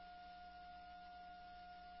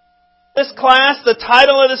this class, the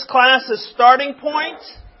title of this class is Starting Point.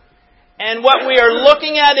 And what we are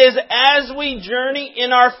looking at is as we journey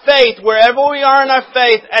in our faith, wherever we are in our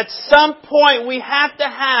faith, at some point we have to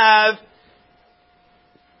have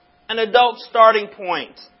an adult starting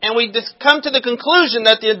point. And we just come to the conclusion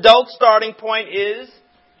that the adult starting point is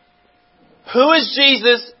who is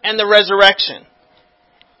Jesus and the resurrection.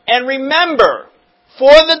 And remember,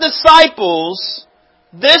 for the disciples,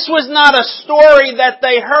 this was not a story that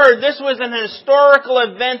they heard. This was an historical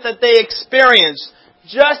event that they experienced.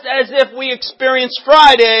 Just as if we experienced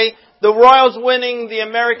Friday, the Royals winning the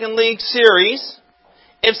American League Series.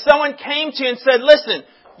 If someone came to you and said, listen,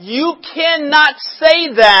 you cannot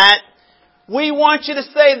say that. We want you to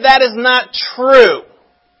say that is not true.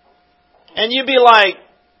 And you'd be like,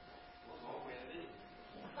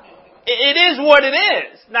 it is what it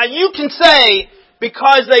is. Now you can say,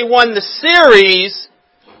 because they won the series,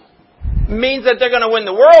 means that they're going to win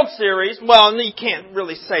the World Series. Well, you can't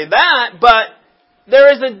really say that, but there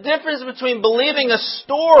is a difference between believing a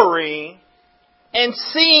story and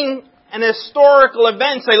seeing an historical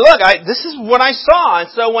event and say, look, this is what I saw. And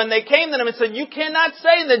so when they came to them and said, you cannot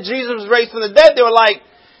say that Jesus was raised from the dead, they were like,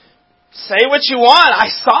 say what you want. I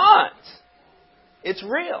saw it. It's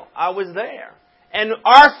real. I was there. And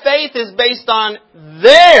our faith is based on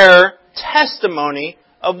their testimony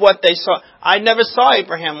of what they saw. I never saw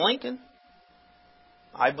Abraham Lincoln.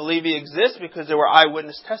 I believe he exists because there were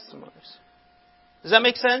eyewitness testimonies. Does that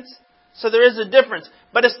make sense? So there is a difference.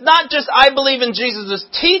 But it's not just I believe in Jesus'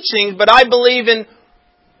 teachings, but I believe in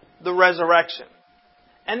the resurrection.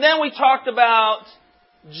 And then we talked about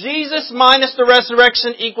Jesus minus the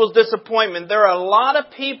resurrection equals disappointment. There are a lot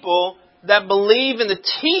of people that believe in the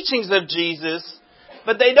teachings of Jesus,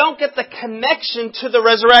 but they don't get the connection to the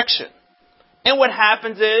resurrection. And what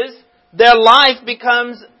happens is their life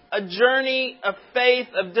becomes a journey of faith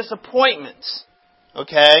of disappointments.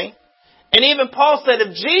 Okay? And even Paul said,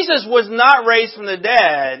 if Jesus was not raised from the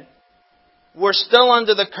dead, we're still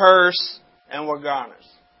under the curse and we're goners.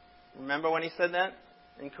 Remember when he said that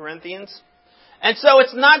in Corinthians? And so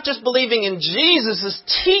it's not just believing in Jesus'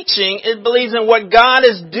 teaching, it believes in what God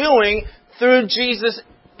is doing through Jesus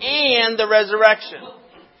and the resurrection.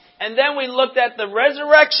 And then we looked at the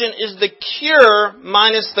resurrection is the cure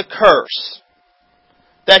minus the curse.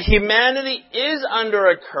 That humanity is under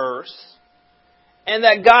a curse, and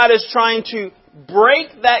that God is trying to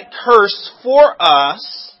break that curse for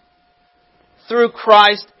us through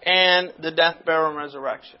Christ and the death, burial, and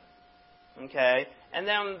resurrection. Okay? And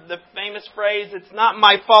then the famous phrase, it's not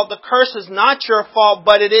my fault. The curse is not your fault,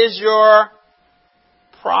 but it is your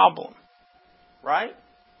problem. Right?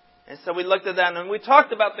 And so we looked at that and we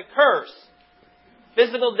talked about the curse.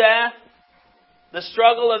 Physical death, the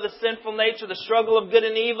struggle of the sinful nature, the struggle of good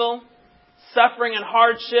and evil, suffering and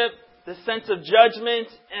hardship, the sense of judgment,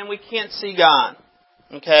 and we can't see God.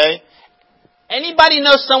 Okay? Anybody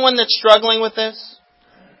know someone that's struggling with this?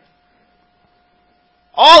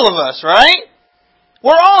 All of us, right?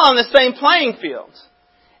 We're all on the same playing field.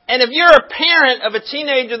 And if you're a parent of a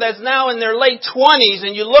teenager that's now in their late 20s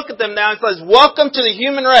and you look at them now and says, welcome to the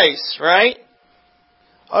human race, right?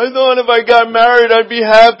 I thought if I got married I'd be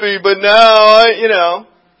happy, but now,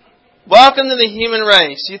 welcome to the human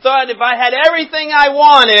race. You thought if I had everything I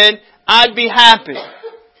wanted, I'd be happy.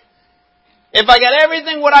 If I got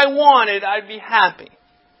everything what I wanted, I'd be happy.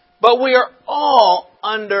 But we are all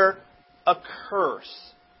under a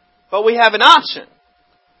curse. But we have an option.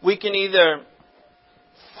 We can either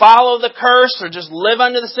follow the curse or just live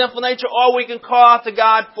under the sinful nature, or we can call out to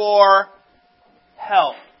God for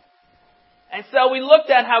help. And so we looked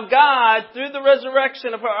at how God, through the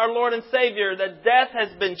resurrection of our Lord and Savior, that death has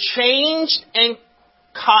been changed and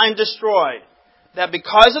destroyed. That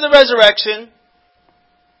because of the resurrection,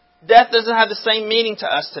 death doesn't have the same meaning to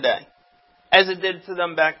us today as it did to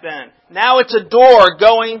them back then. Now it's a door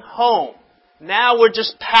going home. Now we're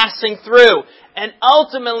just passing through. And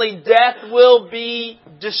ultimately death will be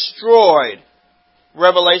destroyed.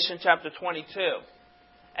 Revelation chapter 22.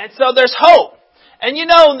 And so there's hope. And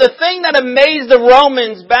the thing that amazed the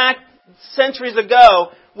Romans back centuries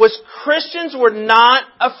ago was Christians were not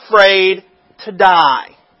afraid to die.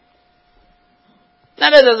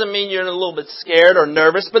 Now that doesn't mean you're a little bit scared or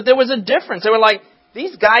nervous, but there was a difference. They were like,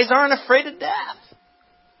 these guys aren't afraid of death.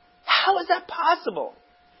 How is that possible?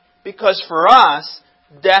 Because for us,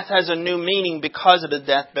 death has a new meaning because of the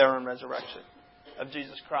death, burial, and resurrection of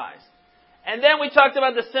Jesus Christ. And then we talked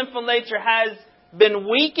about the sinful nature has been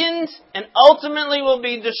weakened and ultimately will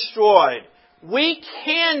be destroyed. We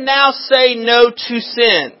can now say no to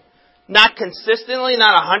sin. Not consistently,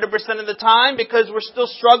 not 100% of the time, because we're still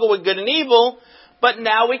struggle with good and evil. But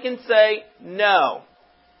now we can say no.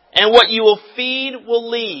 And what you will feed will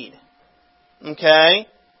lead. Okay?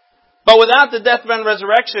 But without the death, burial, and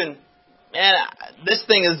resurrection, man, this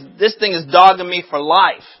thing is dogging me for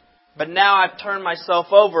life. But now I've turned myself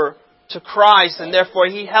over to Christ, and therefore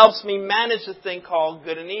He helps me manage the thing called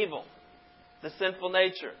good and evil, the sinful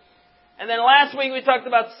nature. And then last week we talked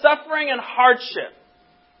about suffering and hardship.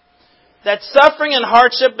 That suffering and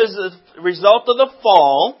hardship is a result of the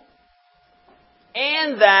fall,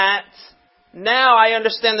 and that now I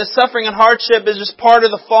understand the suffering and hardship is just part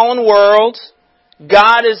of the fallen world.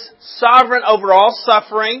 God is sovereign over all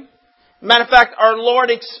suffering. Matter of fact, our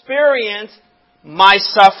Lord experienced my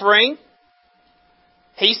suffering.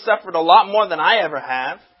 He suffered a lot more than I ever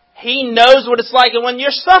have. He knows what it's like. And when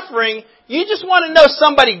you're suffering, you just want to know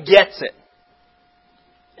somebody gets it.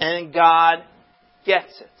 And God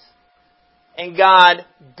gets it. And God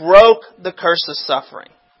broke the curse of suffering.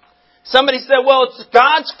 Somebody said, well, it's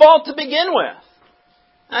God's fault to begin with.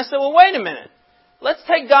 And I said, well, wait a minute. Let's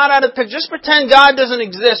take God out of the picture. Just pretend God doesn't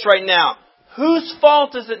exist right now. Whose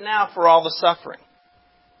fault is it now for all the suffering?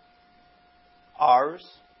 Ours.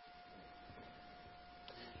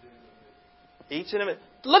 Each and every.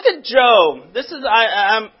 Look at Job. This is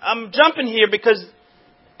I'm jumping here because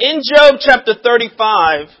in Job chapter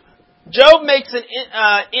 35, Job makes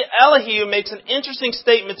Elihu makes an interesting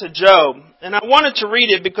statement to Job, and I wanted to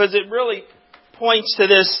read it because it really points to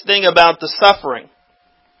this thing about the suffering.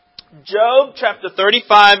 Job chapter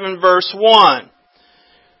 35 and verse 1.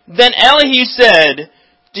 Then Elihu said,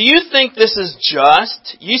 do you think this is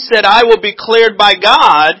just? You said, I will be cleared by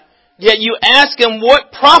God, yet you ask him,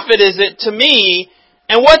 what profit is it to me,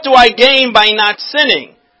 and what do I gain by not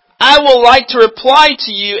sinning? I will like to reply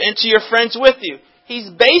to you and to your friends with you. He's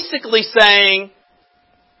basically saying,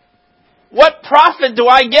 what profit do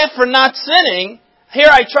I get for not sinning? Here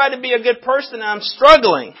I try to be a good person and I'm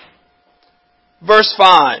struggling. Verse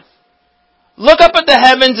 5. Look up at the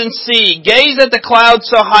heavens and see. Gaze at the clouds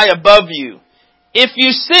so high above you. If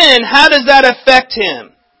you sin, how does that affect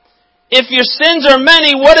him? If your sins are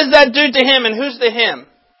many, what does that do to him? And who's the him?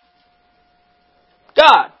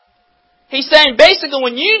 God. He's saying basically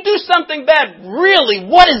when you do something bad, really,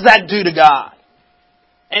 what does that do to God?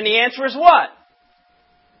 And the answer is what?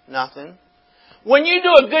 Nothing. When you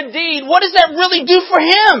do a good deed, what does that really do for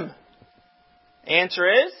him? Answer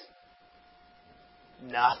is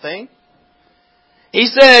nothing. He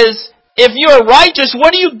says, if you are righteous,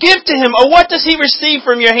 what do you give to him? Or what does he receive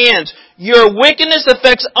from your hands? Your wickedness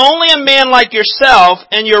affects only a man like yourself,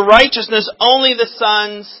 and your righteousness only the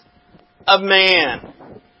sons of man.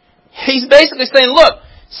 He's basically saying, look,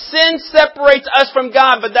 sin separates us from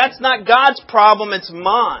God, but that's not God's problem, it's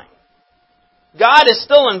mine. God is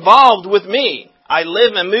still involved with me. I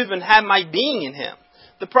live and move and have my being in Him.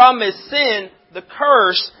 The problem is sin, the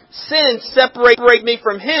curse, sin separates me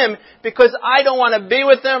from Him because I don't want to be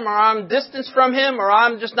with Him, or I'm distanced from Him, or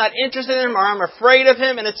I'm just not interested in Him, or I'm afraid of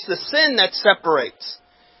Him, and it's the sin that separates.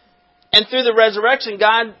 And through the resurrection,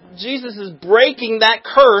 Jesus is breaking that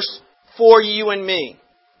curse for you and me.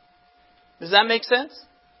 Does that make sense?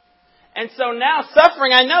 And so now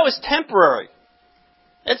suffering, I know, is temporary.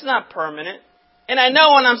 It's not permanent. And I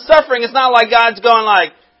know when I'm suffering, it's not like God's going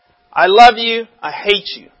like, I love you, I hate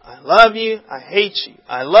you. I love you, I hate you.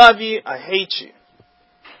 I love you, I hate you.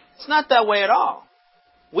 It's not that way at all.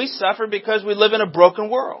 We suffer because we live in a broken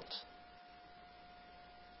world.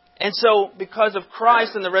 And so, because of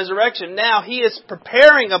Christ and the resurrection, now He is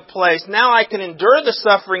preparing a place. Now I can endure the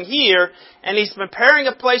suffering here, and He's preparing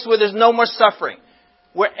a place where there's no more suffering.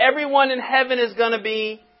 Where everyone in heaven is going to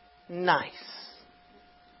be nice.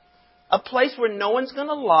 A place where no one's going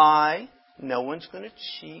to lie, no one's going to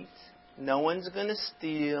cheat, no one's going to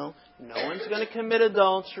steal, no one's going to commit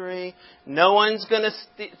adultery, no one's going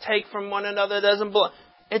to take from one another that doesn't belong.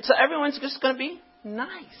 Everyone's just going to be nice.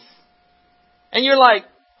 And you're like,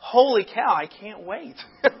 holy cow, I can't wait.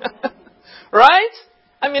 Right?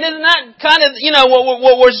 I mean, isn't that kind of,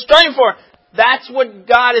 what we're striving for? That's what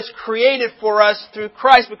God has created for us through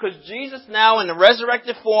Christ, because Jesus now in the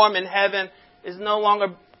resurrected form in heaven is no longer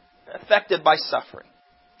affected by suffering.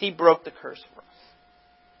 He broke the curse for us.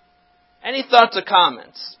 Any thoughts or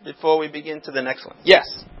comments before we begin to the next one? Yes?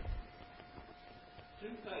 Two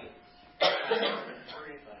things.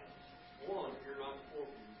 Three things. One, you're not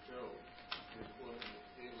quoting Job.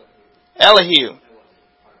 You're quoting Elihu.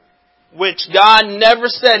 Which God never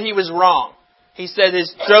said he was wrong. He said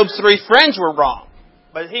Job's three friends were wrong.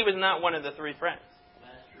 But he was not one of the three friends.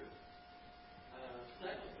 That's true.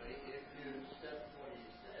 Secondly, if you accept what he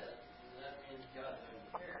said, that means God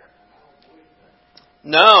doesn't care. And I don't believe that.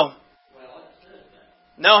 No. Well, it says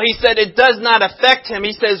that. No, he said it does not affect him.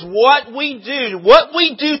 He says what we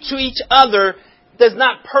do to each other does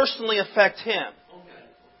not personally affect him.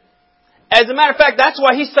 As a matter of fact, that's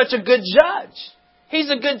why he's such a good judge.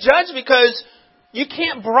 He's a good judge because you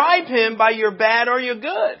can't bribe him by your bad or your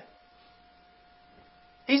good.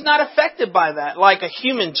 He's not affected by that like a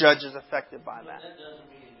human judge is affected by that. That doesn't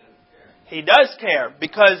mean he doesn't care. He does care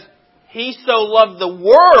because he so loved the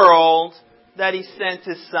world that he sent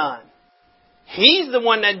his Son. He's the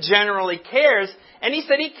one that generally cares. And he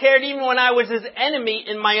said he cared even when I was his enemy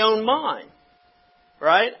in my own mind.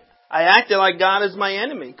 Right? I acted like God is my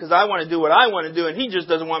enemy because I want to do what I want to do and he just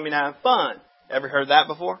doesn't want me to have fun. Ever heard that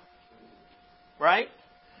before? Right?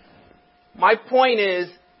 My point is,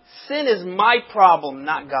 sin is my problem,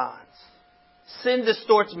 not God's. Sin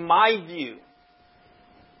distorts my view.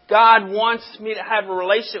 God wants me to have a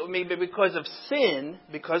relationship with me, but because of sin,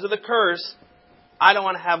 because of the curse, I don't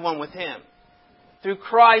want to have one with Him. Through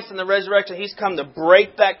Christ and the resurrection, He's come to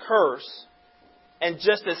break that curse. And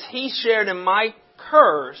just as He shared in my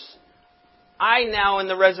curse, I now in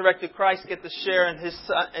the resurrected Christ get to share in His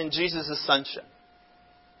Son, in Jesus' sonship.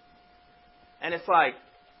 And it's like,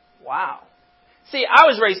 wow. See, I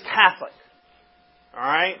was raised Catholic.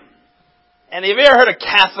 Alright? And have you ever heard of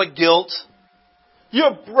Catholic guilt?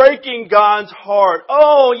 You're breaking God's heart.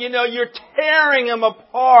 Oh, you're tearing Him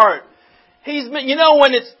apart.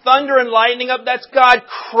 When it's thunder and lightning up, that's God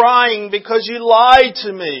crying because you lied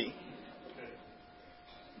to me.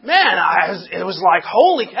 Man, it was like,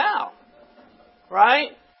 holy cow. Right?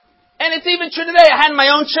 And it's even true today. I had my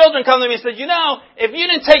own children come to me and said, if you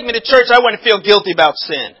didn't take me to church, I wouldn't feel guilty about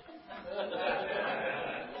sin.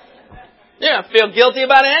 Yeah, I feel guilty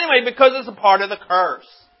about it anyway because it's a part of the curse.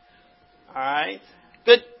 Alright?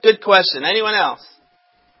 Good question. Anyone else?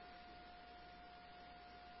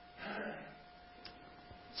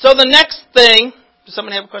 So the next thing, does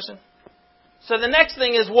somebody have a question? So the next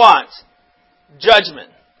thing is what? Judgment.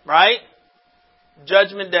 Right?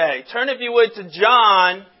 Judgment Day. Turn, if you would, to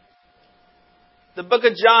John, the book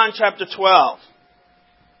of John, chapter 12.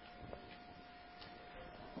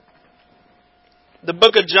 The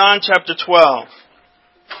book of John, chapter 12.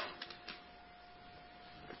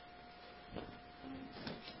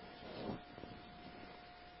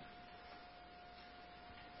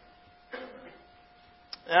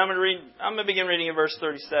 And I'm going to begin reading in verse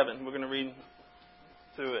 37. We're going to read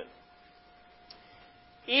through it.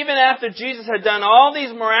 Even after Jesus had done all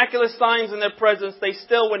these miraculous signs in their presence, they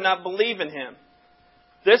still would not believe in Him.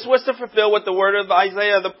 This was to fulfill what the word of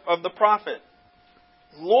Isaiah of the prophet.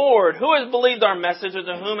 Lord, who has believed our message, or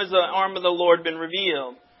to whom has the arm of the Lord been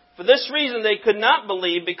revealed? For this reason they could not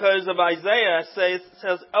believe, because of Isaiah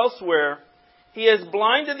says elsewhere, He has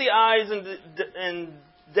blinded the eyes and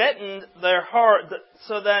deadened their heart,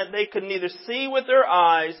 so that they could neither see with their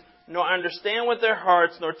eyes, nor understand with their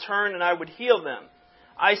hearts, nor turn, and I would heal them.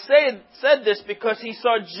 I said this because he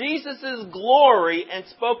saw Jesus' glory and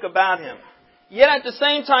spoke about Him. Yet at the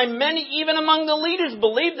same time, many even among the leaders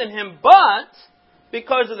believed in Him, but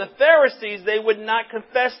because of the Pharisees, they would not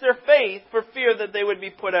confess their faith for fear that they would be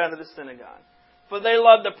put out of the synagogue. For they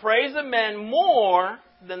loved the praise of men more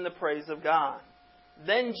than the praise of God.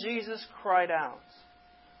 Then Jesus cried out,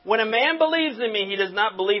 when a man believes in me, he does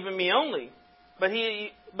not believe in me only, but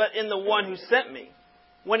in the one who sent me.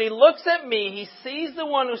 When he looks at me, he sees the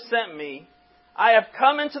one who sent me. I have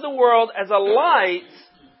come into the world as a light,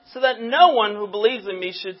 so that no one who believes in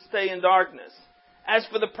me should stay in darkness. As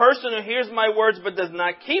for the person who hears my words but does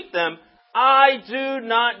not keep them, I do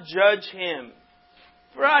not judge him.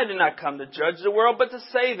 For I did not come to judge the world, but to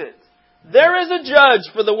save it. There is a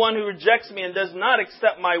judge for the one who rejects me and does not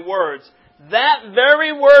accept my words. That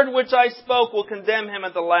very word which I spoke will condemn him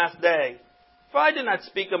at the last day. For I did not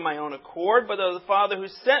speak of my own accord, but of the Father who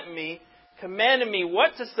sent me, commanded me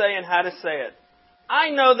what to say and how to say it. I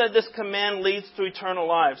know that this command leads to eternal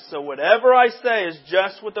life, so whatever I say is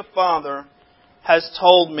just what the Father has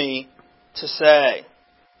told me to say.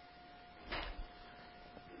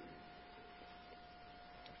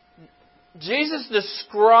 Jesus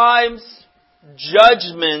describes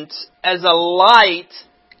judgment as a light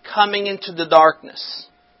coming into the darkness.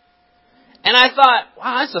 And I thought,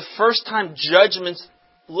 wow, that's the first time judgment's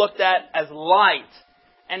looked at as light.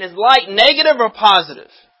 And is light negative or positive?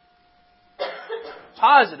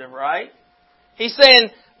 Positive, right? He's saying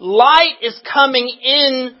light is coming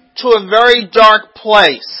in to a very dark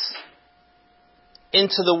place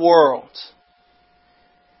into the world.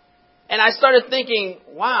 And I started thinking,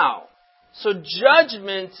 wow, so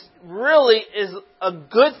judgment really is a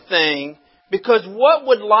good thing, because what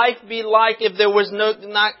would life be like if there was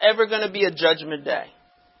not ever going to be a judgment day?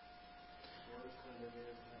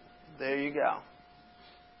 There you go.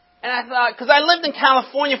 And I thought, because I lived in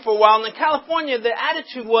California for a while, and in California the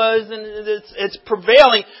attitude was, and it's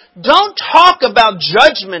prevailing, don't talk about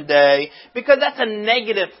Judgment Day because that's a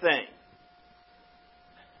negative thing.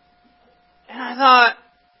 And I thought,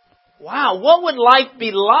 wow, what would life be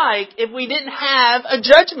like if we didn't have a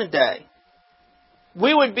Judgment Day?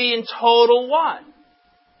 We would be in total what?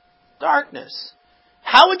 Darkness.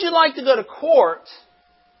 How would you like to go to court?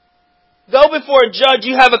 Go before a judge,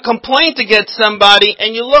 you have a complaint against somebody,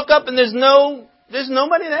 and you look up and there's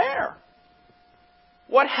nobody there.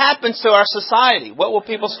 What happens to our society? What will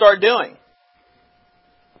people start doing?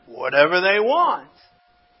 Whatever they want.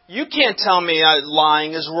 You can't tell me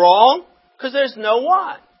lying is wrong, because there's no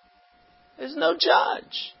what? There's no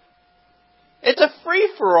judge. It's a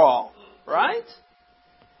free-for-all, right?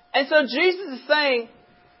 And so Jesus is saying,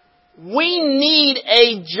 we need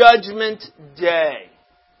a judgment day.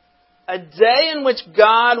 A day in which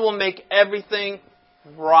God will make everything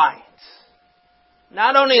right.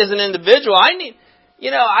 Not only as an individual, I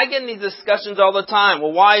get in these discussions all the time.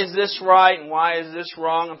 Well, why is this right and why is this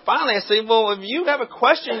wrong? And finally I say, well, if you have a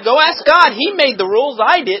question, go ask God. He made the rules,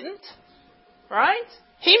 I didn't. Right?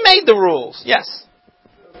 He made the rules. Yes?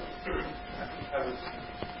 I was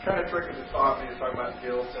trying to trigger the thought when you're talking about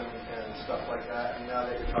guilt and stuff like that. And now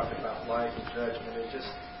that you're talking about life and judgment, it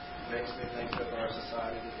just makes me think of our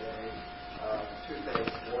society today. Two things.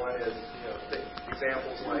 One is,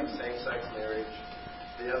 examples like same-sex marriage.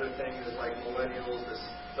 The other thing is like millennials that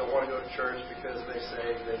don't want to go to church because they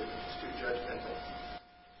say that it's too judgmental.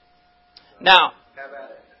 Now, have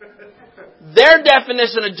at it. Their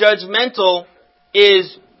definition of judgmental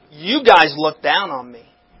is, you guys look down on me.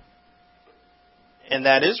 And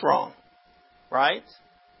that is wrong. Right?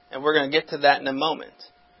 And we're going to get to that in a moment.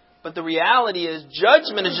 But the reality is,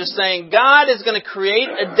 judgment is just saying God is going to create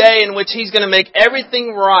a day in which He's going to make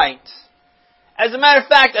everything right. As a matter of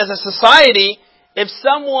fact, as a society, if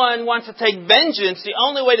someone wants to take vengeance, the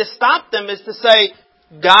only way to stop them is to say,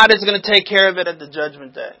 God is going to take care of it at the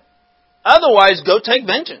judgment day. Otherwise, go take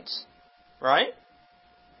vengeance. Right?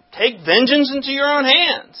 Take vengeance into your own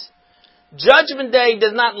hands. Judgment day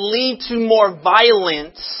does not lead to more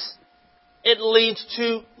violence. It leads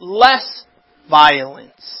to less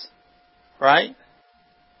violence. Right?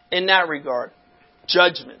 In that regard.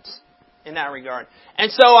 Judgment. In that regard.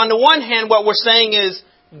 And so on the one hand, what we're saying is,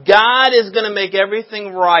 God is going to make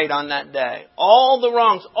everything right on that day. All the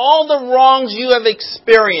wrongs you have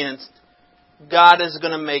experienced, God is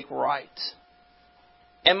going to make right.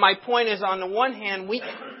 And my point is, on the one hand,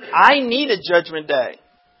 I need a judgment day.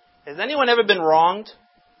 Has anyone ever been wronged?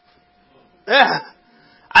 Yeah.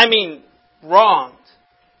 Wronged.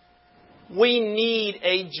 We need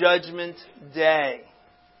a judgment day.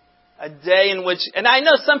 A day in which, and I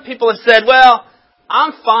know some people have said, well,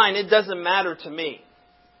 I'm fine, it doesn't matter to me.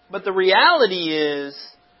 But the reality is,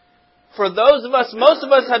 for those of us, most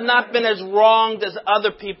of us have not been as wronged as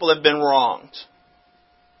other people have been wronged.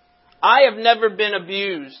 I have never been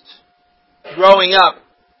abused growing up.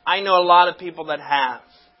 I know a lot of people that have.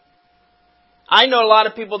 I know a lot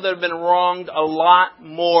of people that have been wronged a lot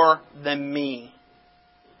more than me.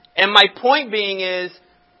 And my point being is,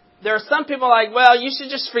 there are some people like, well, you should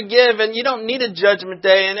just forgive and you don't need a judgment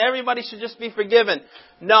day and everybody should just be forgiven.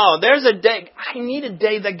 No, there's a day. I need a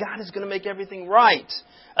day that God is going to make everything right.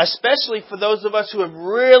 Especially for those of us who have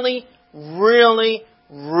really, really,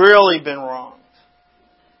 really been wronged.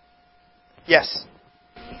 Yes?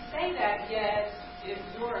 You say that, yet if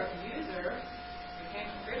your abuser became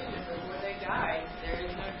a Christian before they died, there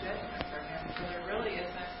is no judgment for him. So there really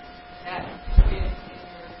isn't that, in your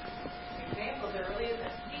example, there really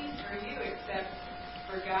isn't peace for you except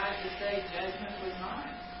for God to say judgment was mine.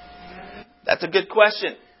 You know what I mean? That's a good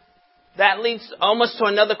question. That leads almost to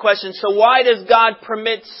another question. So why does God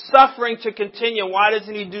permit suffering to continue? Why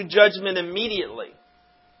doesn't He do judgment immediately?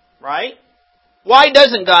 Right? Why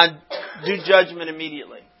doesn't God do judgment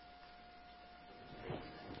immediately?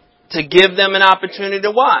 To give them an opportunity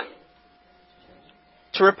to what?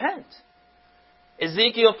 To repent.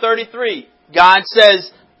 Ezekiel 33, God says,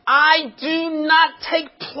 I do not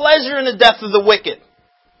take pleasure in the death of the wicked.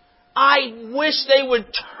 I wish they would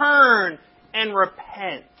turn and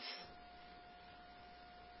repent.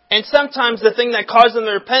 And sometimes the thing that caused them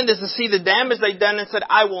to repent is to see the damage they've done and said,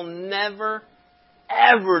 I will never,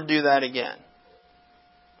 ever do that again.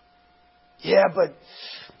 Yeah, but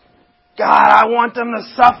God, I want them to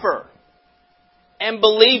suffer. And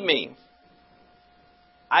believe me,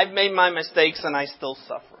 I've made my mistakes and I still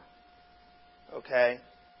suffer. Okay?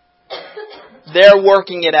 They're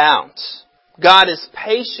working it out. God is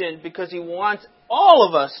patient because He wants all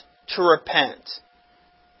of us to repent.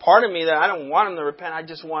 part of me that I don't want them to repent. I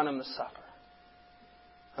just want them to suffer.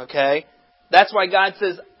 Okay? That's why God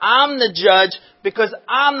says, I'm the judge because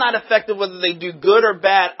I'm not affected whether they do good or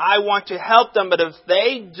bad. I want to help them, but if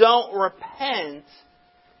they don't repent,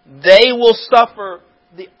 they will suffer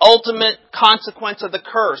the ultimate consequence of the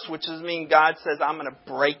curse, which is mean God says, I'm going to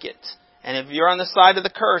break it. And if you're on the side of the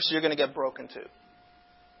curse, you're going to get broken too.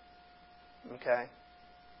 Okay?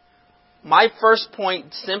 My first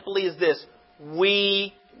point simply is this.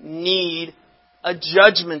 We need a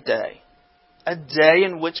judgment day. A day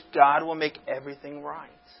in which God will make everything right.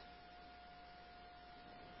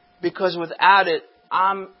 Because without it,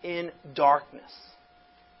 I'm in darkness.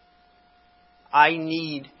 I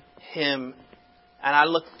need Him. And I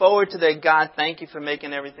look forward to that. God, thank you for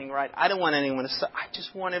making everything right. I don't want anyone to suffer. I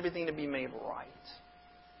just want everything to be made right.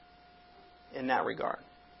 In that regard.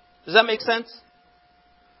 Does that make sense?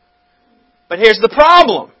 But here's the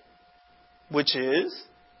problem. Which is,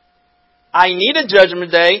 I need a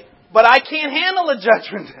judgment day, but I can't handle a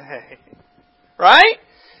judgment day. Right?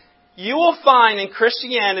 You will find in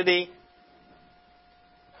Christianity,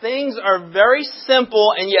 things are very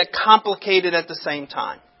simple and yet complicated at the same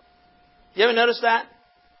time. You ever notice that?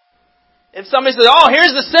 If somebody says, oh,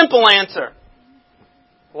 here's the simple answer.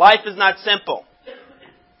 Life is not simple.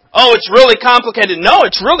 Oh, it's really complicated. No,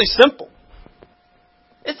 it's really simple.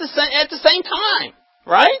 It's at the same time.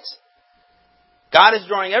 Right? God is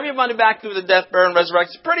drawing everybody back through the death, burial, and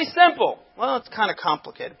resurrection. It's pretty simple. Well, it's kind of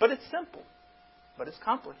complicated. But it's simple. But it's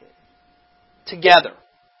complicated. Together.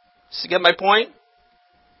 So you get my point?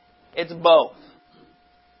 It's both.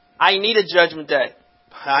 I need a judgment day.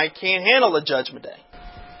 I can't handle a judgment day.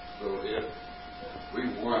 So if we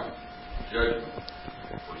want judgment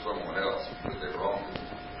for someone else because they're wrong,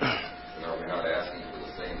 then are we not asking for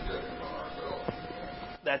the same judgment on ourselves?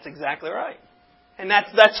 That's exactly right. And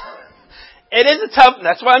that's it is a tough,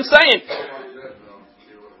 that's what I'm saying.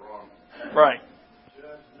 Right.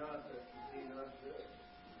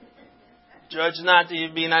 Judge not that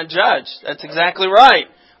you be not judged. That's exactly right.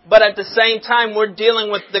 But at the same time, we're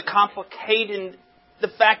dealing with the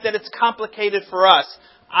fact that it's complicated for us.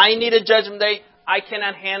 I need a judgment day. I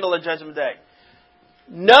cannot handle a judgment day.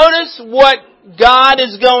 Notice what God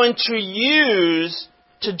is going to use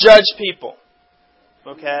to judge people.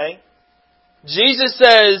 Okay? Jesus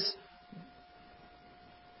says,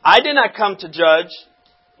 I did not come to judge,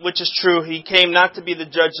 which is true. He came not to be the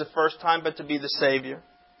judge the first time, but to be the Savior.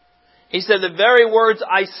 He said, the very words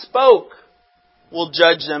I spoke will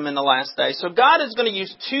judge them in the last day. So God is going to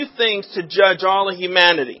use two things to judge all of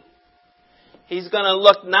humanity. He's going to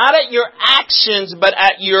look not at your actions, but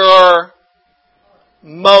at your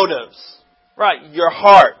motives. Right, your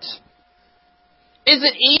heart. Is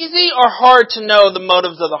it easy or hard to know the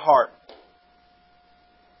motives of the heart?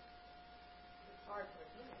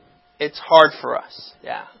 It's hard for us.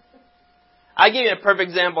 Yeah. I give you a perfect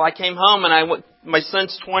example. I came home and my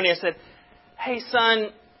son's 20. I said, hey son,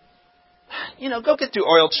 go get the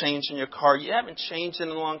oil change in your car. You haven't changed it in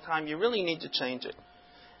a long time. You really need to change it.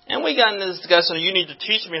 And we got into this discussion, you need to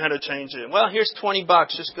teach me how to change it. Well, here's $20.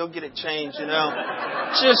 Just go get it changed,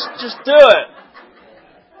 Just do it.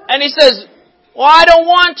 And he says, well, I don't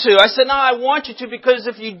want to. I said, no, I want you to because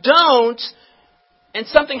if you don't, and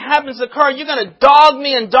something happens to the car, you're going to dog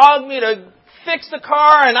me to fix the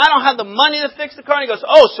car, and I don't have the money to fix the car. And he goes,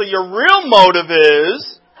 oh, so your real motive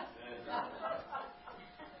is...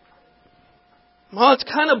 Well, it's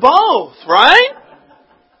kind of both, right?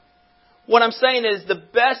 What I'm saying is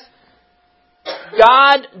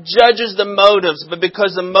God judges the motives, but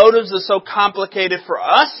because the motives are so complicated for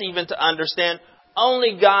us even to understand,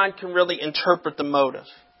 only God can really interpret the motive.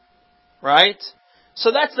 Right?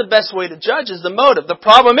 So that's the best way to judge is the motive. The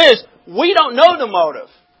problem is, we don't know the motive.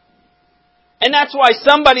 And that's why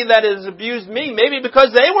somebody that has abused me, maybe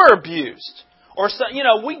because they were abused. Or,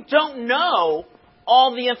 we don't know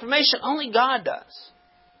all the information. Only God does.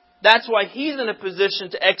 That's why He's in a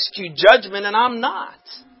position to execute judgment and I'm not.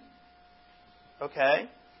 Okay?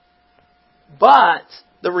 But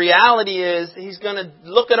the reality is He's going to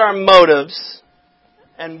look at our motives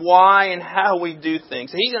and why and how we do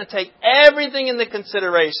things. He's going to take everything into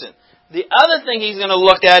consideration. The other thing He's going to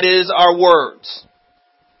look at is our words.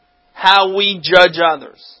 How we judge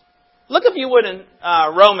others. Look if you would in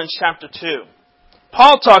Romans chapter 2.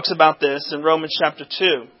 Paul talks about this in Romans chapter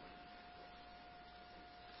 2.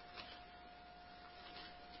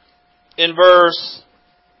 In verse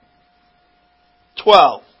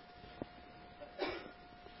 12.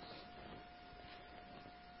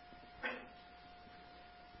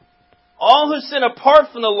 All who sin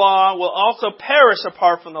apart from the law will also perish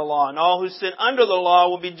apart from the law, and all who sin under the law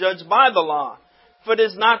will be judged by the law. For it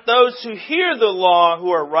is not those who hear the law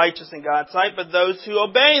who are righteous in God's sight, but those who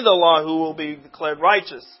obey the law who will be declared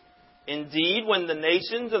righteous. Indeed, when the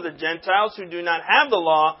nations of the Gentiles who do not have the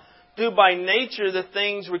law do by nature the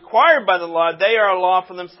things required by the law, they are a law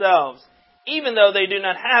for themselves, even though they do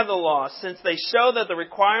not have the law, since they show that the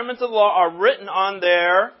requirements of the law are written on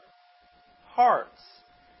their hearts.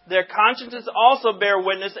 Their consciences also bear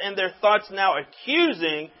witness, and their thoughts now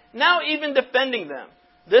accusing, now even defending them.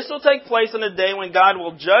 This will take place on a day when God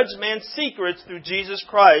will judge man's secrets through Jesus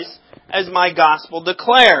Christ, as my gospel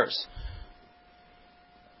declares.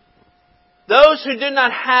 Those who did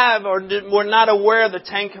not have or were not aware of the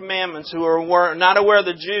Ten Commandments, who were not aware of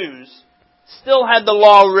the Jews, still had the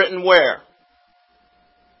law written where?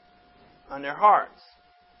 On their hearts.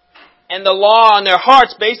 And the law on their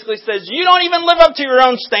hearts basically says, you don't even live up to your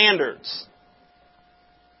own standards.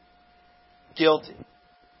 Guilty.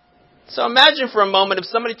 So imagine for a moment if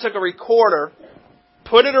somebody took a recorder,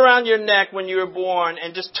 put it around your neck when you were born,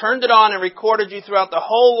 and just turned it on and recorded you throughout the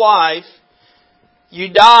whole life.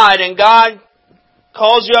 You died, and God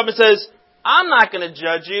calls you up and says, I'm not going to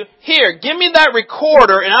judge you. Here, give me that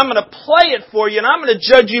recorder, and I'm going to play it for you, and I'm going to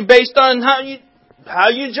judge you based on how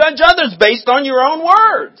you judge others, based on your own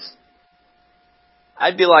words.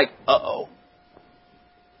 I'd be like, uh-oh.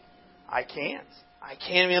 I can't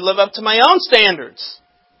even live up to my own standards.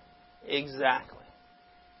 Exactly.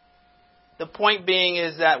 The point being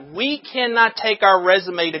is that we cannot take our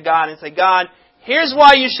resume to God and say, God, here's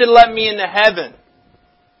why you should let me into heaven.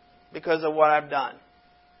 Because of what I've done.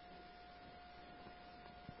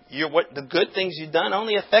 The good things you've done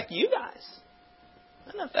only affect you guys.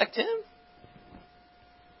 It doesn't affect Him.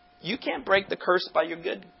 You can't break the curse by your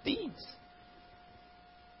good deeds.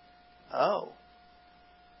 Oh.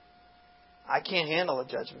 I can't handle a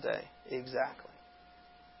judgment day. Exactly.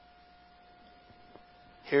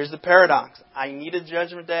 Here's the paradox. I need a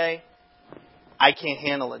judgment day. I can't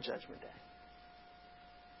handle a judgment day.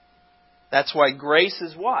 That's why grace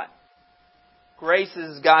is what? Grace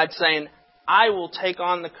is God saying, I will take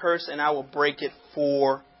on the curse and I will break it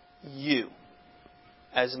for you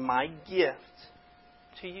as my gift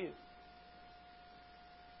to you.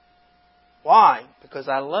 Why? Because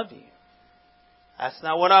I love you. That's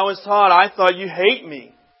not what I was taught. I thought you hate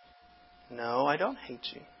me. No, I don't hate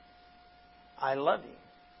you. I love you.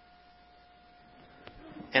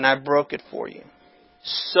 And I broke it for you.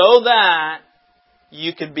 So that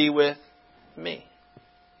you could be with me.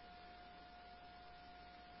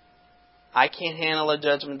 I can't handle a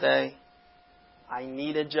judgment day. I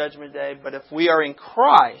need a judgment day. But if we are in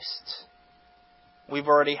Christ, we've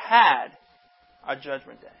already had a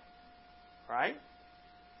judgment day. Right?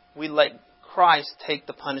 We let Christ take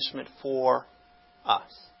the punishment for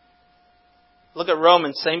us. Look at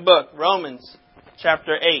Romans, same book, Romans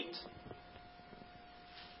chapter 8.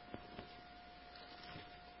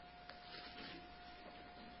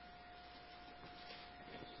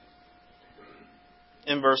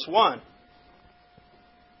 In verse 1.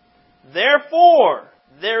 Therefore,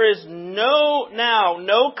 there is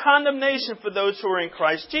no condemnation for those who are in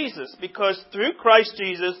Christ Jesus, because through Christ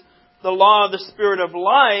Jesus, the law of the Spirit of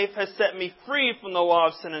life has set me free from the law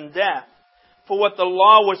of sin and death. For what the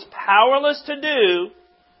law was powerless to do,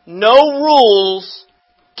 no rules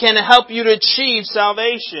can help you to achieve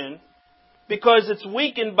salvation, because it's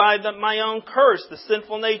weakened by my own curse, the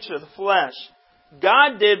sinful nature of the flesh.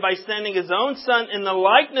 God did by sending His own Son in the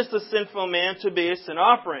likeness of sinful man to be a sin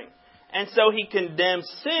offering. And so He condemned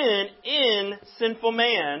sin in sinful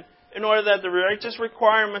man in order that the righteous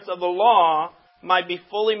requirements of the law might be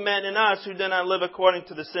fully met in us who do not live according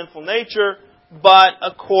to the sinful nature, but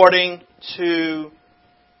according to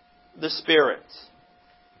the Spirit.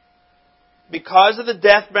 Because of the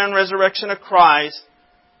death, burial, and resurrection of Christ,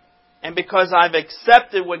 and because I've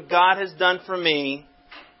accepted what God has done for me,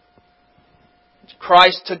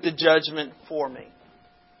 Christ took the judgment for me.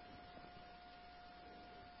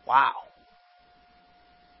 Wow.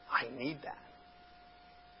 I need that.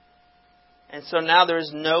 And so now there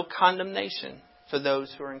is no condemnation for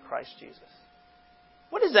those who are in Christ Jesus.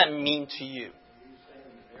 What does that mean to you?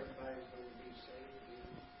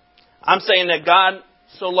 I'm saying that God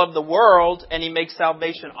so loved the world and He makes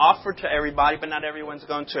salvation offered to everybody, but not everyone's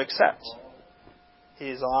going to accept. He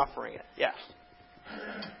is offering it. Yes.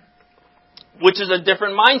 Which is a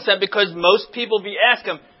different mindset, because most people, if you ask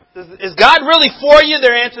them, is God really for you?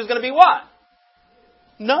 Their answer is going to be what?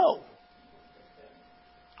 No.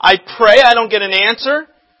 I pray, I don't get an answer.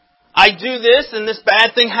 I do this and this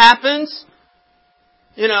bad thing happens.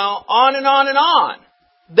 On and on and on.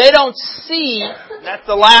 They don't see, that's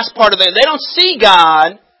the last part of it, they don't see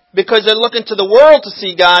God because they're looking to the world to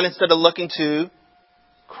see God instead of looking to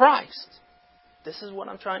Christ. This is what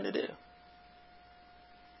I'm trying to do.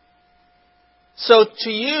 So to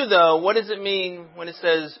you, though, what does it mean when it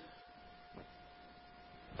says,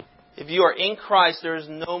 if you are in Christ, there is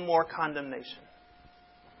no more condemnation?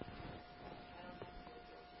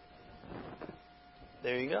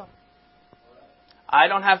 There you go. I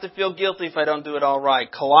don't have to feel guilty if I don't do it all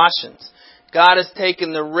right. Colossians. God has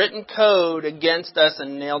taken the written code against us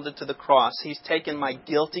and nailed it to the cross. He's taken my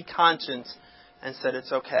guilty conscience and said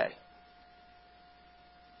it's okay.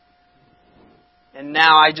 And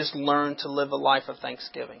now I just learn to live a life of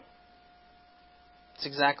thanksgiving. It's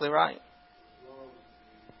exactly right. As long as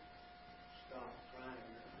you stop crying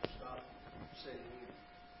or stop saying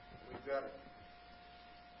we've got to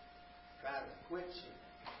try to quit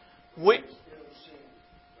sin. We, Still sin,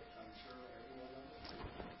 but I'm sure everyone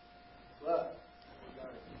understands. But we've got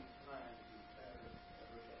to keep trying to be better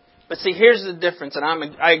every day. but see, here's the difference, and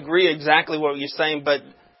I agree exactly what you're saying, but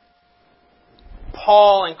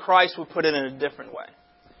Paul and Christ would put it in a different way.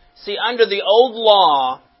 See, under the old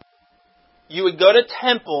law, you would go to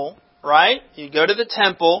temple, right? You go to the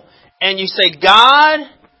temple, and you say, God,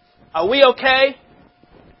 are we okay?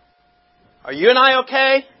 Are you and I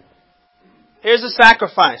okay? Here's a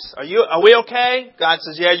sacrifice. Are we okay? God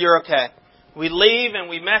says, yeah, you're okay. We leave and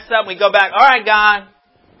we mess up and we go back. All right, God,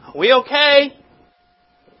 are we okay?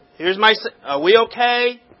 Are we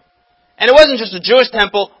okay? And it wasn't just a Jewish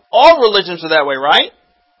temple. All religions are that way, right?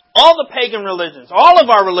 All the pagan religions, all of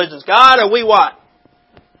our religions. God, are we what?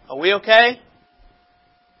 Are we okay?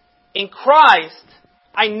 In Christ,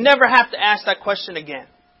 I never have to ask that question again.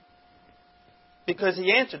 Because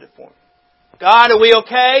He answered it for me. God, are we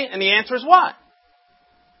okay? And the answer is what?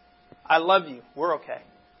 I love you. We're okay.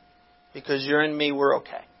 Because you're in me, we're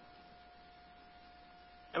okay.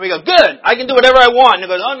 And we go, good, I can do whatever I want. And He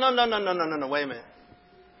goes, oh, no, wait a minute.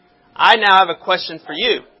 I now have a question for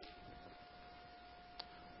you.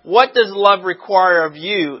 What does love require of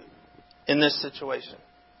you in this situation?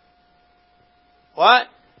 What?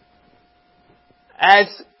 As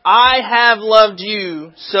I have loved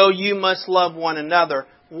you, so you must love one another.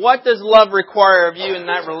 What does love require of you in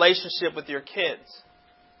that relationship with your kids?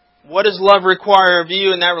 What does love require of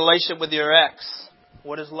you in that relationship with your ex?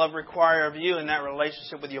 What does love require of you in that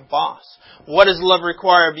relationship with your boss? What does love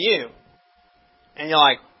require of you? And you're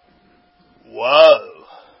like, whoa.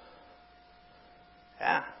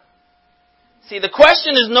 Yeah. See, the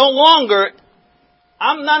question is no longer,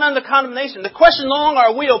 I'm not under condemnation. The question is no longer,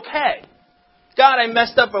 are we okay? God, I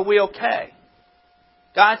messed up. Are we okay?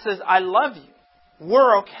 God says, I love you.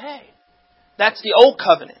 We're okay. That's the old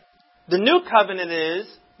covenant. The new covenant is,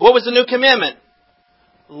 what was the new commandment?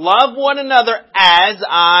 Love one another as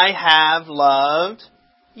I have loved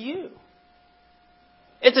you.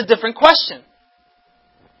 It's a different question.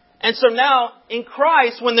 And so now, in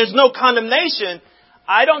Christ, when there's no condemnation,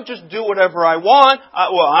 I don't just do whatever I want.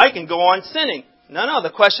 I can go on sinning. No.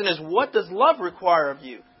 The question is, what does love require of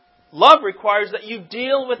you? Love requires that you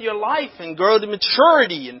deal with your life and grow to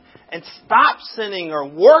maturity and stop sinning or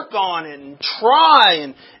work on it and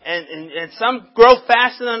try. And some grow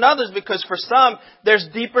faster than others because for some, there's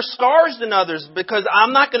deeper scars than others. Because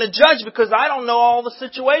I'm not going to judge because I don't know all the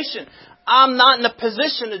situation. I'm not in a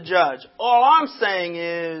position to judge. All I'm saying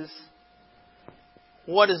is,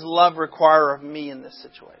 what does love require of me in this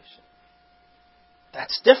situation?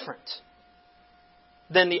 That's different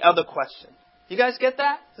than the other question. You guys get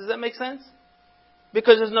that? Does that make sense?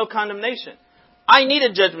 Because there's no condemnation. I need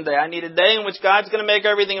a judgment day. I need a day in which God's going to make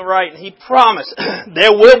everything right. And He promised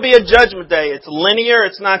there will be a judgment day. It's linear.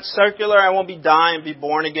 It's not circular. I won't be dying, be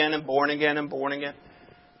born again and born again and born again.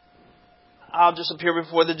 I'll just appear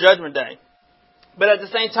before the judgment day. But at the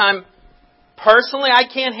same time, personally, I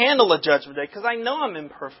can't handle a judgment day because I know I'm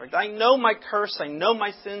imperfect. I know my curse. I know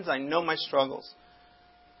my sins. I know my struggles.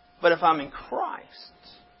 But if I'm in Christ,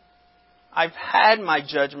 I've had my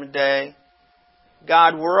judgment day.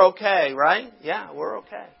 God, we're okay, right? Yeah, we're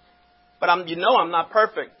okay. But I'm not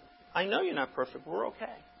perfect. I know you're not perfect. We're okay.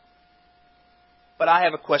 But I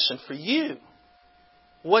have a question for you.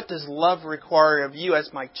 What does love require of you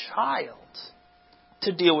as my child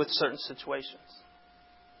to deal with certain situations?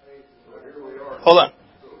 So here we are. Hold on.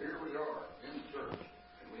 So here we are in church,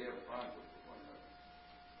 and we have a conflict with one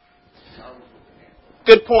another. How are we supposed to handle it?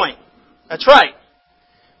 Good point. That's right.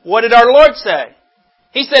 What did our Lord say?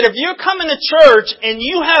 He said, if you're coming to church and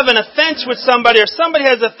you have an offense with somebody or somebody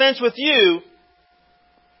has an offense with you,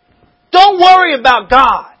 don't worry about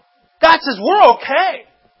God. God says, we're okay.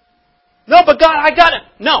 No, but God, I got it.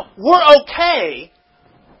 No, we're okay.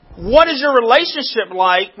 What is your relationship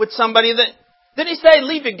like with somebody that... Did He say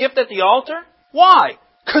leave your gift at the altar? Why?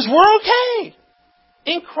 Because we're okay.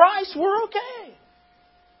 In Christ, we're okay.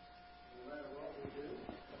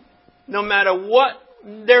 No matter what,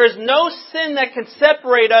 there is no sin that can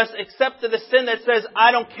separate us except for the sin that says,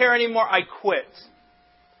 I don't care anymore, I quit.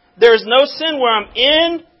 There is no sin where I'm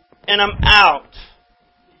in and I'm out.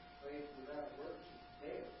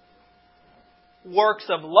 Works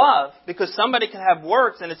of love, because somebody can have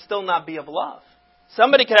works and it still not be of love.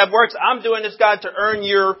 Somebody can have works, I'm doing this, God, to earn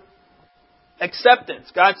your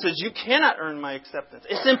acceptance. God says, you cannot earn my acceptance.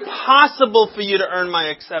 It's impossible for you to earn my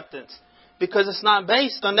acceptance because it's not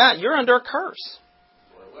based on that. You're under a curse.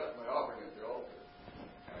 So I left my offering at the altar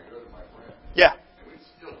and I go to my friend. Yeah. And we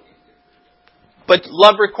still keep it. But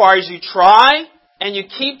love requires you try and you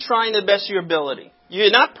keep trying the best of your ability.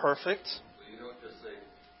 You're not perfect. So you don't just say,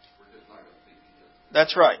 we're just not going to speak to you.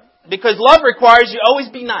 That's right. Because love requires you always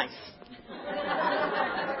be nice.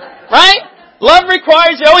 Right? Love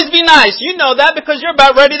requires you always be nice. You know that because you're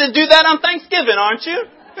about ready to do that on Thanksgiving, aren't you?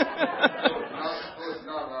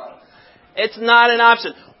 It's not an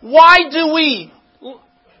option. Why do we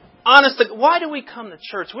come to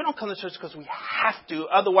church? We don't come to church because we have to.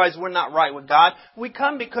 Otherwise, we're not right with God. We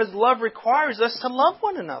come because love requires us to love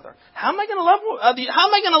one another. How am I going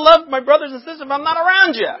to love my brothers and sisters if I'm not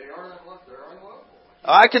around you? They're unlovable.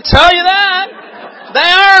 I can tell you that. They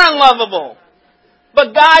are unlovable.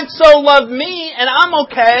 But God so loved me, and I'm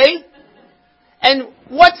okay. And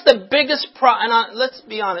what's the biggest problem? And let's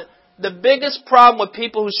be honest. The biggest problem with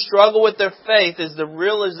people who struggle with their faith is the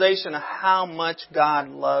realization of how much God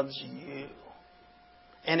loves you.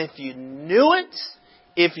 And if you knew it,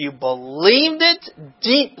 if you believed it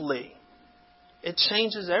deeply, it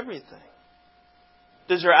changes everything.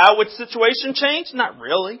 Does your outward situation change? Not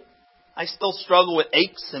really. I still struggle with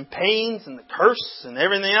aches and pains and the curse and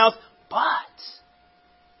everything else. But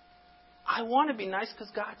I want to be nice because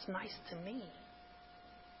God's nice to me.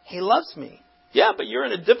 He loves me. Yeah, but you're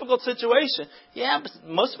in a difficult situation. Yeah, but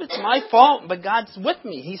most of it's my fault, but God's with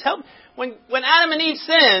me. He's helped. When Adam and Eve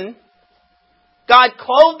sinned, God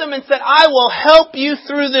clothed them and said, I will help you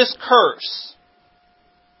through this curse.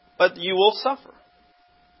 But you will suffer.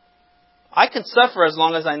 I can suffer as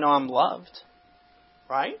long as I know I'm loved.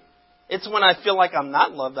 Right? It's when I feel like I'm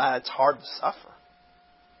not loved that it's hard to suffer.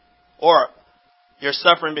 Or you're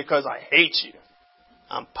suffering because I hate you.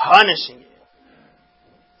 I'm punishing you.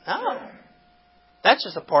 No. That's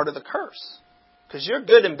just a part of the curse. Because your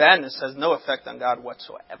good and badness has no effect on God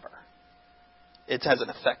whatsoever. It has an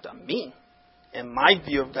effect on me and my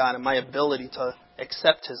view of God and my ability to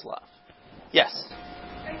accept His love. Yes?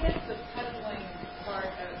 I guess the puzzling part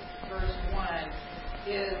of verse 1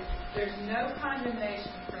 is there's no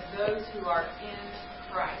condemnation for those who are in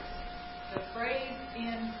Christ. The phrase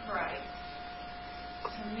in Christ,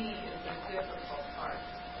 to me, is the difficult part.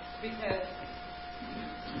 Because,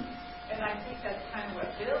 and I think that's kind of what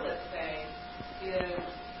Bill is saying, is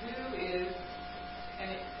who is,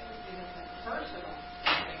 and it is a personal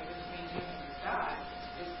thing between you and God,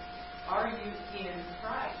 is are you in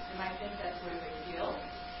Christ? And I think that's where the guilt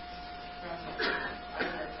from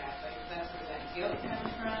other Catholics, that's where that guilt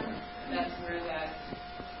comes from. That's where that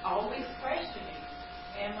always questioning,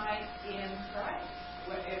 am I in Christ?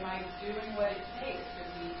 Am I doing what it takes to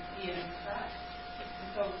be in Christ? And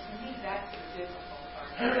so to me, that's the difficult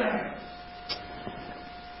part.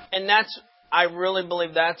 And I really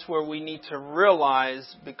believe that's where we need to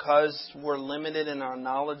realize, because we're limited in our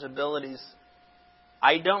knowledge abilities,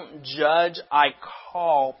 I don't judge, I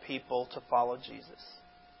call people to follow Jesus.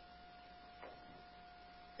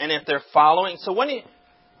 And if they're following, so when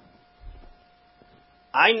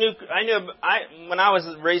when I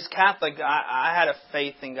was raised Catholic, I had a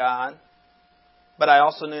faith in God, but I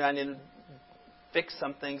also knew I needed to fix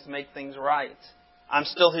some things, make things right. I'm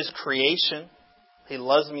still His creation. He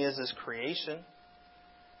loves me as His creation.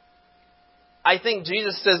 I think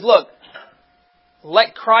Jesus says, look,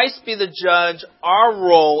 let Christ be the judge. Our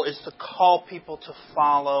role is to call people to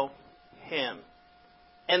follow Him.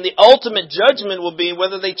 And the ultimate judgment will be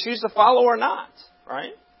whether they choose to follow or not,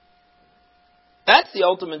 right? That's the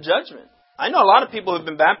ultimate judgment. I know a lot of people who have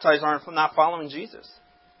been baptized are not following Jesus.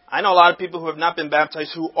 I know a lot of people who have not been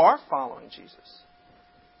baptized who are following Jesus.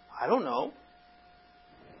 I don't know.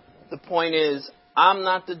 The point is, I'm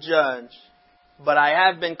not the judge, but I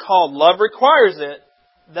have been called. Love requires it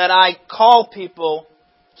that I call people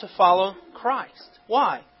to follow Christ.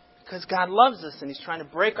 Why? Because God loves us and He's trying to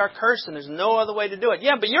break our curse and there's no other way to do it.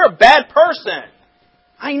 Yeah, but you're a bad person.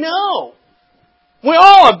 I know. We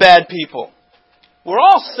all are bad people. We're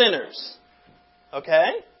all sinners. Okay?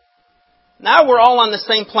 Now we're all on the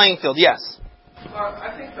same playing field. Yes?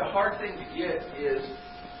 I think the hard thing to get is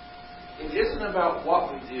it isn't about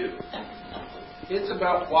what we do. It's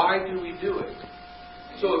about why do we do it.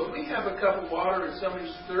 So if we have a cup of water and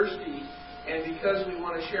somebody's thirsty, and because we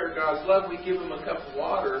want to share God's love, we give them a cup of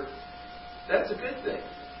water, that's a good thing.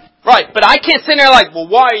 Right, but I can't sit there like, well,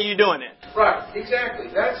 why are you doing it? Right, exactly.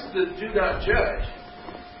 That's the do not judge.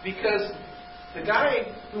 Because the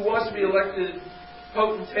guy who wants to be elected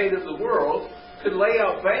potentate of the world could lay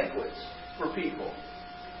out banquets for people.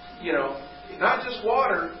 You know, not just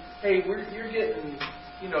water. Hey, you're getting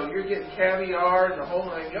caviar and the whole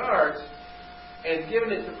 9 yards, and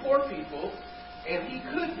giving it to poor people. And he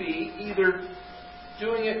could be either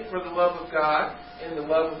doing it for the love of God and the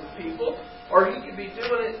love of the people, or he could be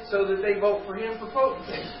doing it so that they vote for him for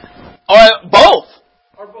potentate. Or both.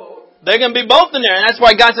 Or both. They're going to be both in there, and that's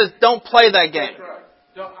why God says, don't play that game. That's right.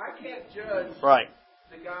 So I can't judge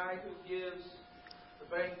the guy who gives the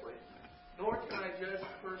banquet, nor can I judge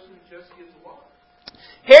the person who just gives the water.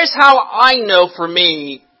 Here's how I know for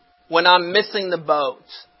me when I'm missing the boat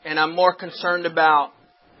and I'm more concerned about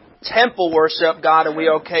temple worship, God, are we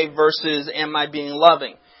okay, versus am I being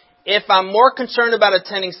loving? If I'm more concerned about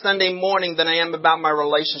attending Sunday morning than I am about my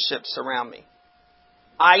relationships around me,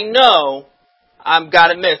 I know I've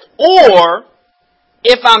got it missed. Or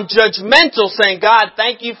if I'm judgmental, saying, God,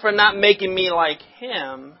 thank you for not making me like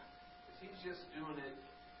Him. He's just doing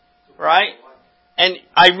it. Right? And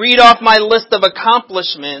I read off my list of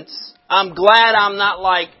accomplishments. I'm glad I'm not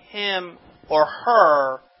like him or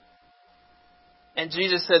her. And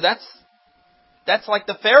Jesus said, that's like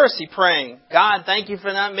the Pharisee praying, God, thank you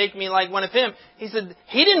for not making me like one of him. He said,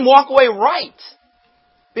 he didn't walk away right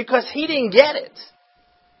because he didn't get it.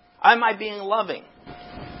 Am I being loving?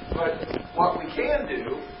 But what we can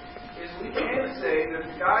do is we can say that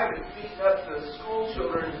the guy that's beating up the school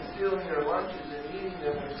children and stealing their lunches and eating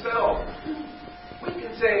them himself, we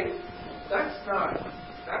can say that's not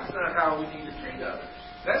how we need to treat others.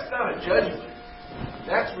 That's not a judgment.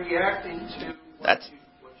 That's reacting to what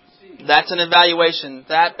you see. That's an evaluation.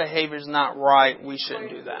 That behavior is not right. We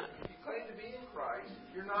shouldn't do that. If you claim to be in Christ,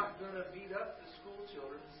 you're not going to beat up the school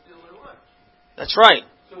children and steal their lunch. That's right.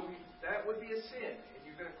 So that would be a sin, and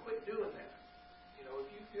you're going to quit doing that. You know,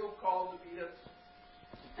 if you feel called to beat up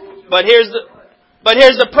school children, but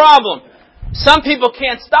here's the problem. Some people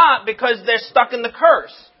can't stop because they're stuck in the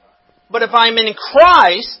curse. But if I'm in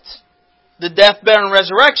Christ, the death, burial, and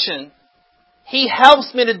resurrection, He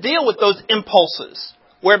helps me to deal with those impulses,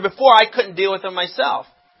 where before I couldn't deal with them myself.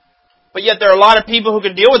 But yet there are a lot of people who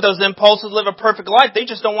can deal with those impulses, live a perfect life. They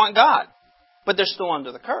just don't want God. But they're still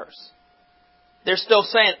under the curse. They're still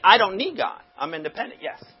saying, I don't need God. I'm independent.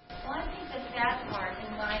 Yes? Well, I think the sad part,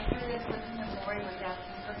 and when I hear this, listen to Maury was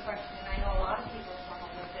asking her question, and I know a lot of people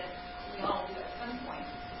struggle with this, we all do at some point,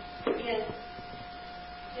 is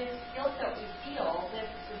this guilt that we feel, this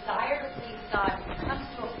desire to please God, comes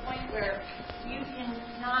to a point where you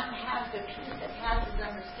cannot have the peace that passes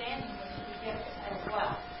understanding when you get it as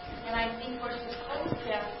well. And I think we're supposed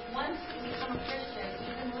to, once we become a Christian,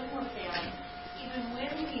 even when we're failing, even when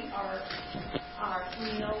we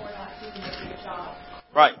know we're not doing a good job,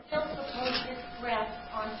 Right. still supposed to rest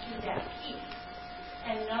onto that peace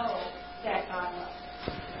and know that God loves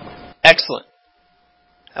us. Excellent.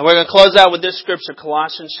 And we're going to close out with this scripture,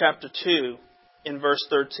 Colossians chapter 2, in verse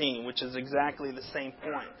 13, which is exactly the same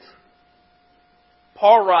point.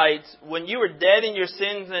 Paul writes, when you were dead in your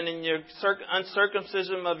sins and in your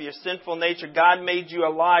uncircumcision of your sinful nature, God made you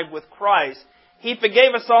alive with Christ. He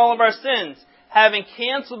forgave us all of our sins, having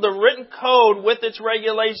canceled the written code with its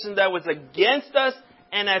regulations that was against us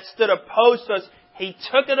and that stood opposed to us. He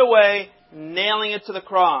took it away, nailing it to the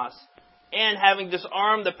cross. And having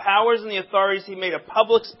disarmed the powers and the authorities, He made a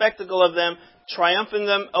public spectacle of them, triumphing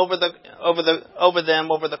them over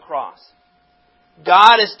the cross.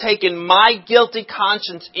 God has taken my guilty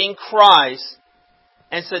conscience in Christ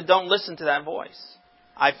and said, don't listen to that voice.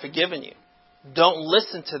 I've forgiven you. Don't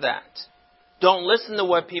listen to that. Don't listen to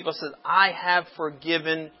what people say. I have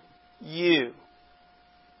forgiven you.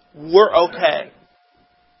 We're okay.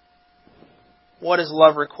 What does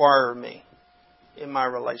love require of me in my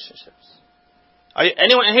relationships? Are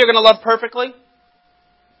anyone here going to love perfectly?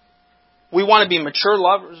 We want to be mature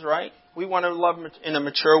lovers, right? We want to love in a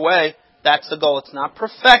mature way. That's the goal. It's not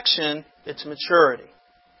perfection, it's maturity.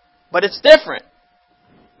 But it's different.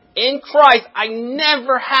 In Christ, I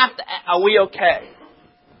never have to, are we okay?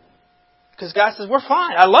 Because God says, we're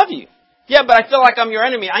fine. I love you. Yeah, but I feel like I'm your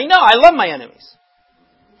enemy. I know, I love my enemies.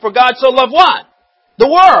 For God so loved what? The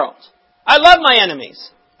world. I love my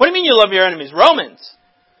enemies. What do you mean you love your enemies? Romans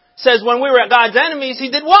says when we were God's enemies,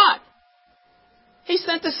 He did what? He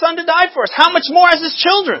sent His Son to die for us. How much more as His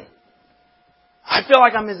children? I feel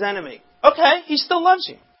like I'm His enemy. Okay, He still loves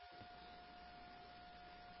you.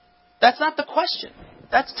 That's not the question.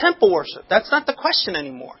 That's temple worship. That's not the question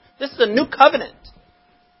anymore. This is a new covenant.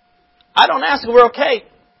 I don't ask if we're okay.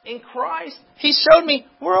 In Christ, He showed me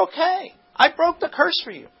we're okay. I broke the curse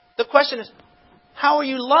for you. The question is, how are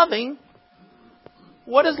you loving?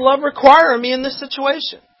 What does love require of me in this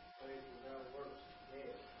situation?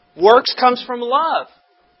 Works comes from love.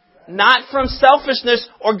 Not from selfishness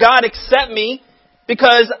or God accept me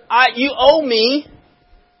because you owe me.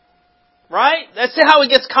 Right? That's how it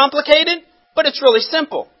gets complicated, but it's really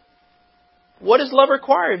simple. What does love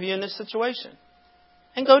require of you in this situation?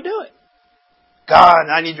 And go do it. God,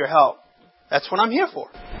 I need your help. That's what I'm here for.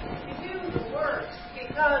 We do the works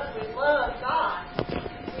because we love God.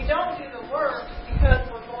 We don't do the works because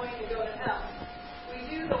we're going to go to hell. We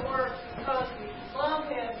do the works because we love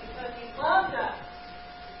Him, because He loved us.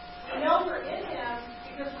 We know we're in Him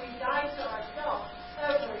because we die to ourselves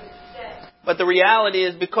every day. But the reality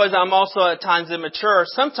is, because I'm also at times immature,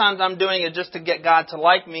 sometimes I'm doing it just to get God to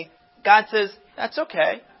like me. God says, that's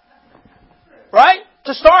okay. Right?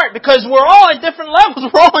 To start, because we're all at different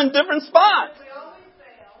levels. We're all in different spots.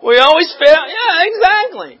 We always fail. Yeah,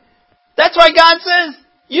 exactly. That's why God says,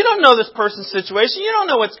 you don't know this person's situation. You don't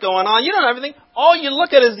know what's going on. You don't know everything. All you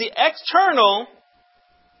look at is the external.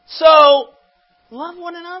 So, love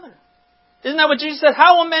one another. Isn't that what Jesus said?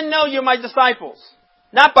 How will men know you're my disciples?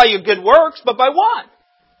 Not by your good works, but by what?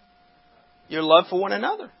 Your love for one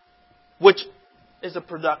another. Which is a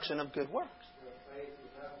production of good works.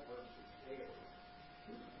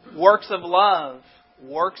 Works of love.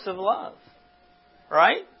 Works of love.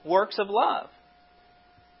 Right? Works of love.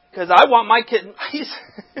 Because I want my kid...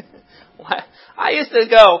 I used to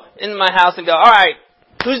go in my house and go, all right,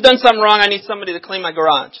 who's done something wrong? I need somebody to clean my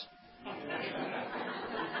garage.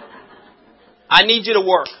 I need you to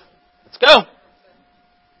work. Let's go.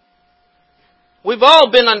 We've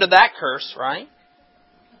all been under that curse, right?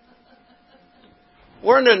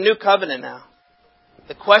 We're under a new covenant now.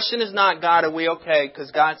 The question is not, God, are we okay?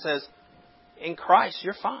 Because God says, in Christ,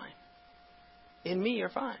 you're fine. In me, you're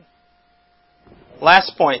fine.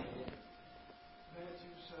 Last point. Matthew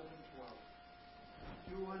 7:12.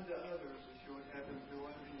 Do unto others as you would have them do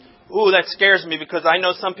unto you. Ooh, that scares me because I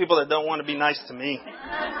know some people that don't want to be nice to me.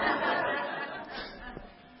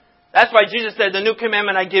 That's why Jesus said, the new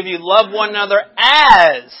commandment I give you, love one another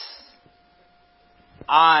as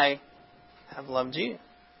I have loved you.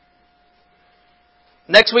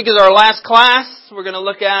 Next week is our last class. We're going to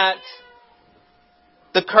look at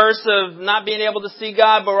the curse of not being able to see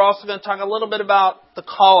God, but we're also going to talk a little bit about the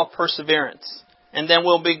call of perseverance. And then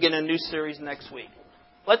we'll begin a new series next week.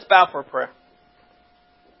 Let's bow for a prayer.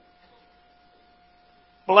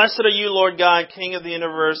 Blessed are you, Lord God, King of the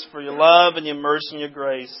universe, for your love and your mercy and your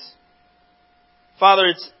grace.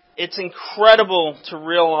 Father, it's incredible to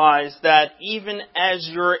realize that even as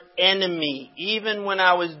your enemy, even when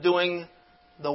I was doing